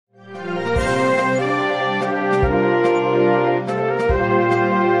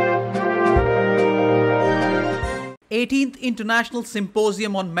18th International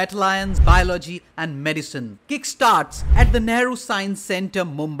Symposium on Metalions, Biology and Medicine kickstarts at the Nehru Science Centre,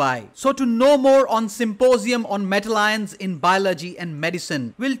 Mumbai. So to know more on Symposium on Metalions in Biology and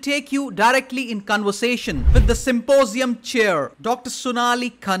Medicine, we'll take you directly in conversation with the Symposium Chair, Dr.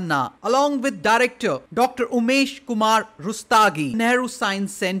 Sunali Khanna, along with Director, Dr. Umesh Kumar Rustagi, Nehru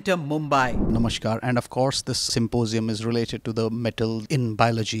Science Centre, Mumbai. Namaskar. And of course, this symposium is related to the metal in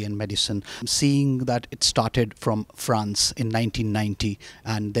biology and medicine. Seeing that it started from France in 1990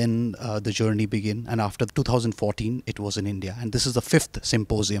 and then the journey began, and after 2014 it was in India, and this is the 5th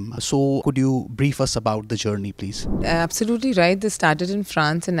symposium. So could you brief us about the journey, please? Absolutely right. This started in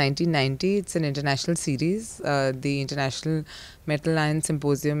France in 1990. It's an international series, the International Metalions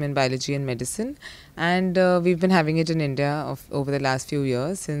Symposium in Biology and Medicine, and we've been having it in India over the last few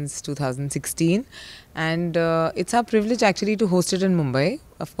years, since 2016, and it's our privilege actually to host it in Mumbai.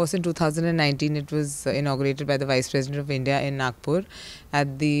 Of course, in 2019 it was inaugurated by the Vice President of India in Nagpur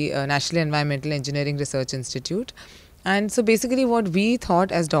at the National Environmental Engineering Research Institute. And so basically what we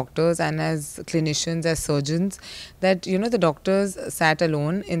thought as doctors and as clinicians, as surgeons, that the doctors sat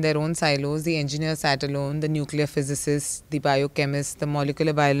alone in their own silos, the engineers sat alone, the nuclear physicists, the biochemists, the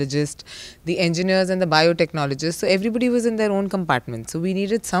molecular biologists, the engineers and the biotechnologists. So everybody was in their own compartment. So we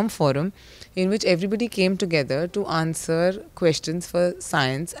needed some forum in which everybody came together to answer questions for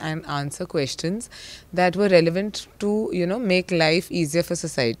science and answer questions that were relevant to make life easier for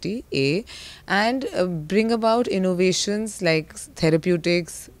society, and bring about innovations like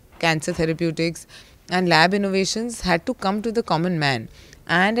therapeutics, cancer therapeutics, and lab innovations had to come to the common man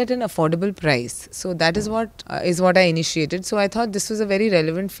and at an affordable price. So that is what I initiated. So I thought this was a very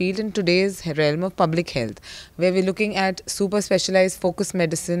relevant field in today's realm of public health, where we're looking at super specialized focused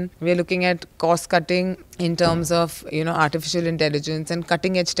medicine. We're looking at cost cutting in terms of artificial intelligence and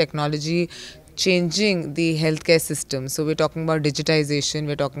cutting edge technology changing the healthcare system. So we're talking about digitization,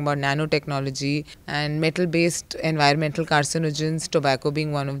 we're talking about nanotechnology and metal-based environmental carcinogens, tobacco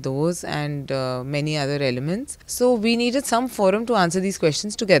being one of those, and many other elements. So we needed some forum to answer these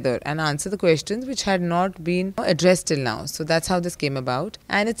questions together and answer the questions which had not been addressed till now. So that's how this came about,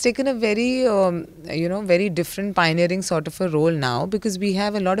 and it's taken a very very different pioneering sort of a role now, because we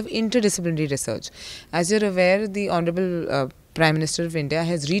have a lot of interdisciplinary research. As you're aware, the Honorable Prime Minister of India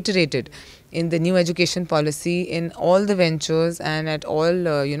has reiterated in the new education policy, in all the ventures and at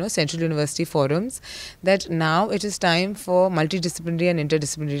all central university forums, that now it is time for multidisciplinary and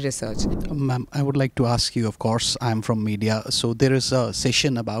interdisciplinary research. Ma'am, I would like to ask you, of course, I'm from media, so there is a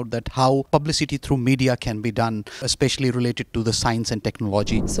session about that how publicity through media can be done, especially related to the science and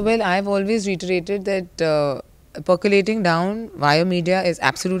technology. So well, I've always reiterated that percolating down via media is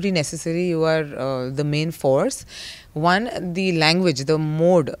absolutely necessary. You are the main force. One, the language, the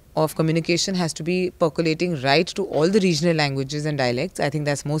mode of communication has to be percolating right to all the regional languages and dialects. I think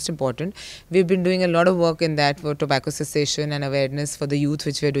that's most important. We've been doing a lot of work in that for tobacco cessation and awareness for the youth,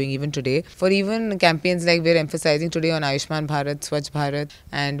 which we're doing even today. For even campaigns like we're emphasizing today on Ayushman Bharat, Swachh Bharat,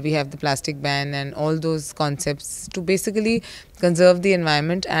 and we have the plastic ban and all those concepts to basically conserve the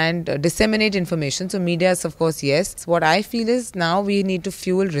environment and disseminate information. So media is, of course, yes. What I feel is now we need to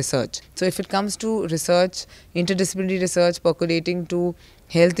fuel research. So if it comes to research, interdisciplinary research percolating to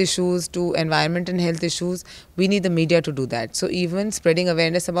health issues, to environment and health issues, we need the media to do that. So even spreading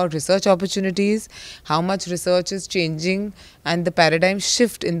awareness about research opportunities, how much research is changing, and the paradigm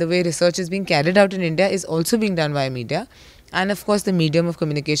shift in the way research is being carried out in India is also being done via media. And of course the medium of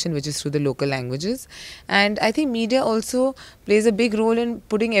communication, which is through the local languages. And I think media also plays a big role in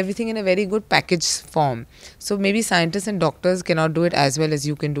putting everything in a very good package form. So maybe scientists and doctors cannot do it as well as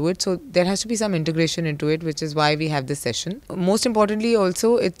you can do it. So there has to be some integration into it, which is why we have this session. Most importantly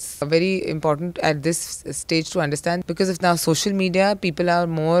also, it's very important at this stage to understand, because of now social media, people are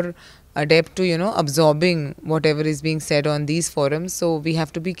more adept to absorbing whatever is being said on these forums. So we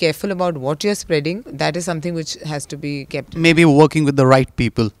have to be careful about what you're spreading. That is something which has to be kept. Maybe working with the right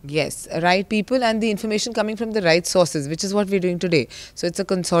people. Yes, right people, and the information coming from the right sources, which is what we're doing today. So it's a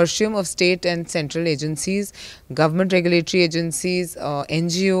consortium of state and central agencies, government regulatory agencies,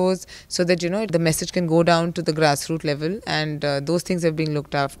 NGOs, so that the message can go down to the grassroots level, and those things are being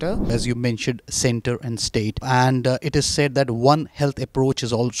looked after. As you mentioned, center and state, and it is said that one health approach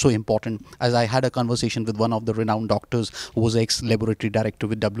is also important. As I had a conversation with one of the renowned doctors who was ex-laboratory director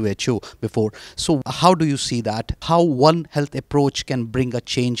with WHO before. So how do you see that? How one health approach can bring a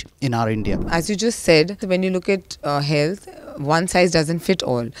change in our India? As you just said, when you look at health, one size doesn't fit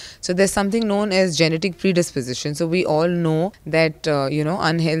all. So there's something known as genetic predisposition. So we all know that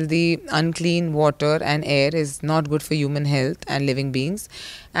unhealthy, unclean water and air is not good for human health and living beings.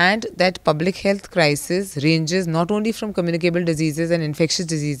 and that public health crisis ranges not only from communicable diseases and infectious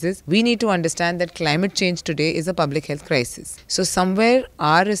diseases. We need to understand that climate change today is a public health crisis. So somewhere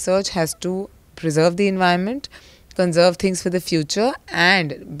our research has to preserve the environment, conserve things for the future,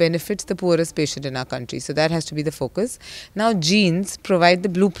 and benefits the poorest patient in our country. So that has to be the focus. Now genes provide the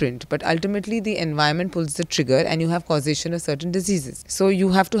blueprint, but ultimately the environment pulls the trigger and you have causation of certain diseases. So you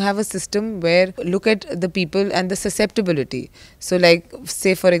have to have a system where look at the people and the susceptibility. So like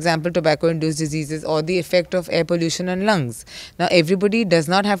say for example tobacco induced diseases or the effect of air pollution on lungs. Now everybody does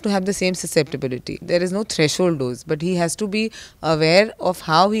not have to have the same susceptibility. There is no threshold dose, but he has to be aware of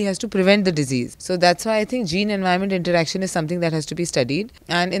how he has to prevent the disease. So that's why I think gene environment interaction is something that has to be studied.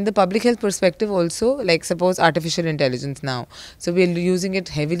 And in the public health perspective also, like suppose artificial intelligence now. So we're using it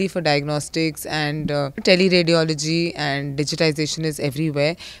heavily for diagnostics and teleradiology, and digitization is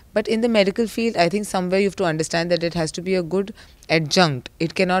everywhere. But in the medical field, I think somewhere you have to understand that it has to be a good adjunct.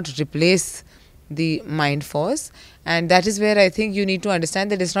 It cannot replace the mind force. And that is where I think you need to understand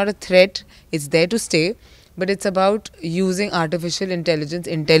that it's not a threat, it's there to stay. But it's about using artificial intelligence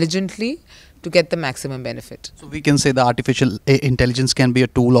intelligently to get the maximum benefit. So we can say the artificial intelligence can be a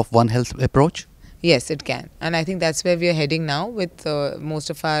tool of One Health approach? Yes, it can. And I think that's where we are heading now with most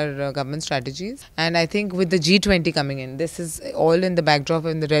of our government strategies. And I think with the G20 coming in, this is all in the backdrop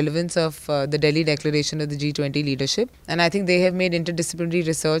and the relevance of the Delhi Declaration of the G20 leadership. And I think they have made interdisciplinary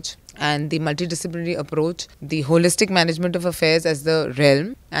research and the multidisciplinary approach, the holistic management of affairs as the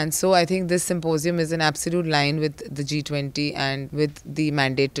realm. And so I think this symposium is in absolute line with the G20 and with the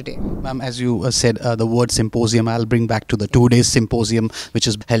mandate today. Ma'am, as you said the word symposium, I'll bring back to the 2 days symposium which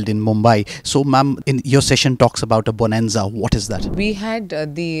is held in Mumbai. So ma'am, in your session talks about a bonanza. What is that? We had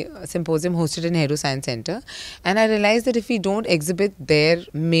the symposium hosted in Nehru Science Centre, and I realized that if we don't exhibit their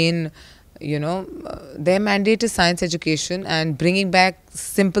main their mandate is science education and bringing back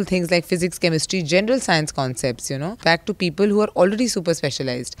simple things like physics, chemistry, general science concepts, back to people who are already super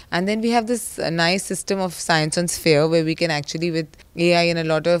specialized. And then we have this nice system of science on sphere where we can actually with AI and a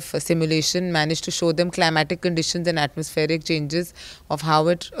lot of simulation manage to show them climatic conditions and atmospheric changes of how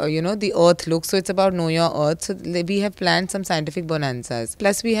it, the earth looks. So it's about know your earth. So we have planned some scientific bonanzas.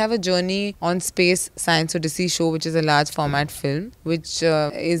 Plus we have a journey on space science odyssey show, which is a large format film, which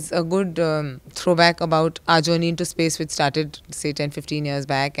is a good throwback about our journey into space, which started say 10-15 years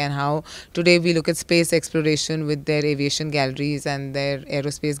back, and how today we look at space exploration with their aviation galleries and their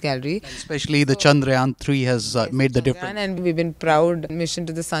aerospace gallery. And especially the Chandrayaan 3 has made the difference. And we've been proud mission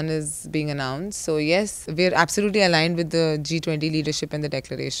to the sun is being announced. So yes, we're absolutely aligned with the G20 leadership and the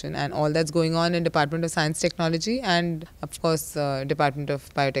declaration and all that's going on in Department of Science Technology and of course Department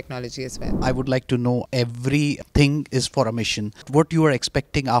of Biotechnology as well. I would like to know, everything is for a mission. What you are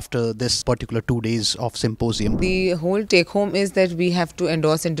expecting after this particular 2 days of symposium? The whole take home is that we have to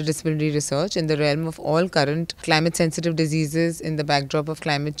endorse interdisciplinary research in the realm of all current climate sensitive diseases, in the backdrop of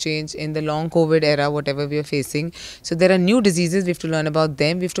climate change, in the long COVID era, whatever we are facing. So there are new diseases, we have to learn about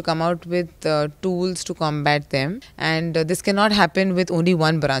them, we have to come out with tools to combat them, and this cannot happen with only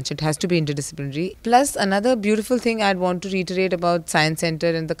one branch, it has to be interdisciplinary. Plus another beautiful thing I'd want to reiterate about Science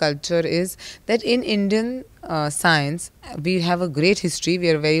Centre and the culture is that in Indian science, we have a great history, we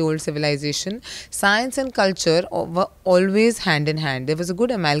are a very old civilization. Science and culture were always hand in hand. There was a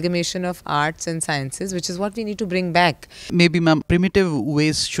good amalgamation of arts and sciences, which is what we need to bring back. Maybe ma'am, primitive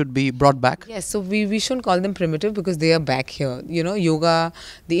ways should be brought back? Yes, so we shouldn't call them primitive because they are back here. Yoga,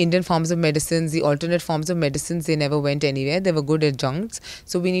 the Indian forms of medicines, the alternate forms of medicines, they never went anywhere. They were good adjuncts.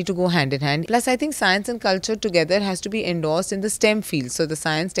 So we need to go hand in hand. Plus I think science and culture together has to be endorsed in the STEM fields. So the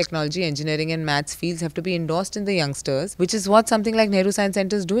science, technology, engineering and maths fields have to be endorsed in the youngsters, which is what something like Nehru Science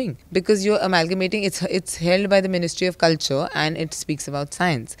Centre is doing, because you're amalgamating, it's held by the Ministry of Culture and it speaks about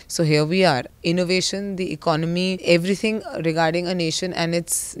science. So here we are, innovation, the economy, everything regarding a nation and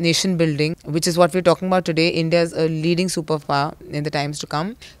its nation building, which is what we're talking about today. India is a leading superpower in the times to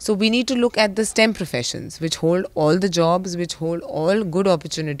come. So we need to look at the STEM professions, which hold all the jobs, which hold all good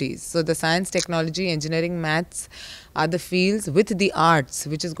opportunities. So the science, technology, engineering, maths are the fields with the arts,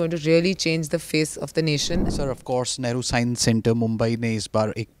 which is going to really change the face of the nation. Sir, of course, Nehru Science Centre Mumbai ने इस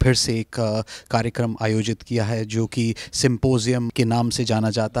बार फिर से एक कार्यक्रम आयोजित किया है जो कि सिम्पोजियम के नाम से जाना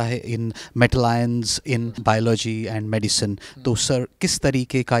जाता है, इन मेटलायंस इन बायोलॉजी एंड मेडिसिन. तो सर, किस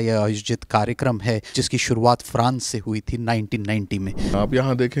तरीके का यह आयोजित कार्यक्रम है जिसकी शुरुआत फ्रांस से हुई थी 1990 में? आप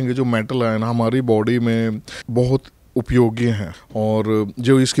यहाँ देखेंगे जो मेटल आयन हमारी बॉडी में बहुत उपयोगी हैं। और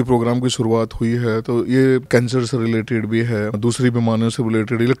जो इसकी प्रोग्राम की शुरुआत हुई है तो ये कैंसर से रिलेटेड भी है, दूसरी बीमारियों से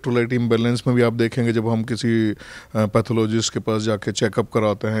रिलेटेड, इलेक्ट्रोलाइट इम्बैलेंस में भी आप देखेंगे जब हम किसी पैथोलॉजिस्ट के पास जाके चेकअप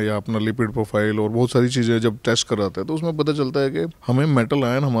कराते हैं या अपना लिपिड प्रोफाइल और बहुत सारी चीज़ें जब टेस्ट कराते हैं तो उसमें पता चलता है कि हमें मेटल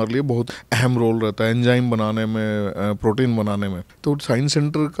आयन हमारे लिए बहुत अहम रोल रहता है एंजाइम बनाने में, प्रोटीन बनाने में। तो साइंस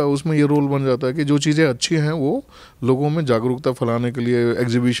सेंटर का उसमें ये रोल बन जाता है कि जो चीज़ें अच्छी हैं वो लोगों में जागरूकता फैलाने के लिए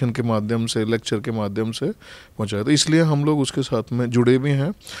एग्जीबिशन के माध्यम से, लेक्चर के माध्यम से पहुँचाए। तो इसलिए हम लोग उसके साथ में जुड़े भी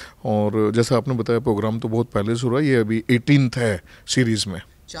हैं। और जैसा आपने बताया प्रोग्राम तो बहुत पहले से हो रहा है, ये अभी 18th है सीरीज़ में।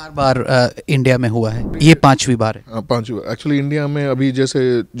 4 बार इंडिया में हुआ है, ये 5वीं बार है। 5वीं बार एक्चुअली इंडिया में अभी जैसे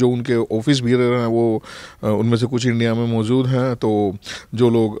जो उनके ऑफिस भी रह रहे हैं वो उनमें से कुछ इंडिया में मौजूद हैं। तो जो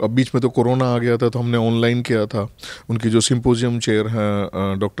लोग, अब बीच में तो कोरोना आ गया था तो हमने ऑनलाइन किया था। उनकी जो सिम्पोजियम चेयर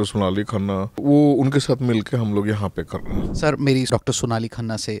हैं डॉक्टर सोनाली खन्ना, वो उनके साथ मिलकर हम लोग यहाँ पे कर रहे हैं। सर, मेरी डॉक्टर सोनाली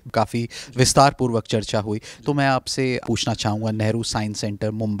खन्ना से काफ़ी विस्तार पूर्वक चर्चा हुई, तो मैं आपसे पूछना चाहूँगा, नेहरू साइंस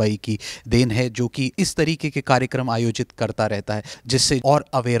सेंटर मुंबई की देन है जो कि इस तरीके के कार्यक्रम आयोजित करता रहता है जिससे और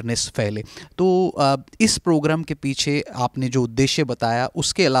अवेयरनेस फैले। तो इस प्रोग्राम के पीछे आपने जो उद्देश्य बताया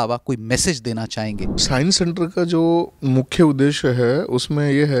उसके अलावा कोई मैसेज देना चाहेंगे? साइंस सेंटर का जो मुख्य उद्देश्य है उसमें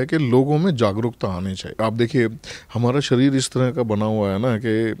यह है कि लोगों में जागरूकता आनी चाहिए। आप देखिए हमारा शरीर इस तरह का बना हुआ है ना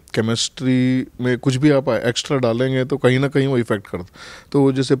कि केमिस्ट्री में कुछ भी आप एक्स्ट्रा डालेंगे तो कहीं ना कहीं वो इफेक्ट करता।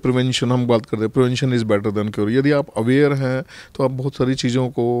 तो जैसे प्रिवेंशन हम बात करते हैं, prevention is better than cure. यदि आप अवेयर हैं तो आप बहुत सारी चीज़ों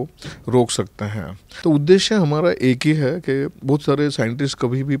को रोक सकते हैं। तो उद्देश्य हमारा एक ही है कि बहुत सारे साइंटिस्ट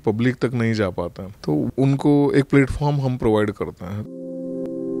कभी भी पब्लिक तक नहीं जा पाता, तो उनको एक प्लेटफॉर्म हम प्रोवाइड करते हैं।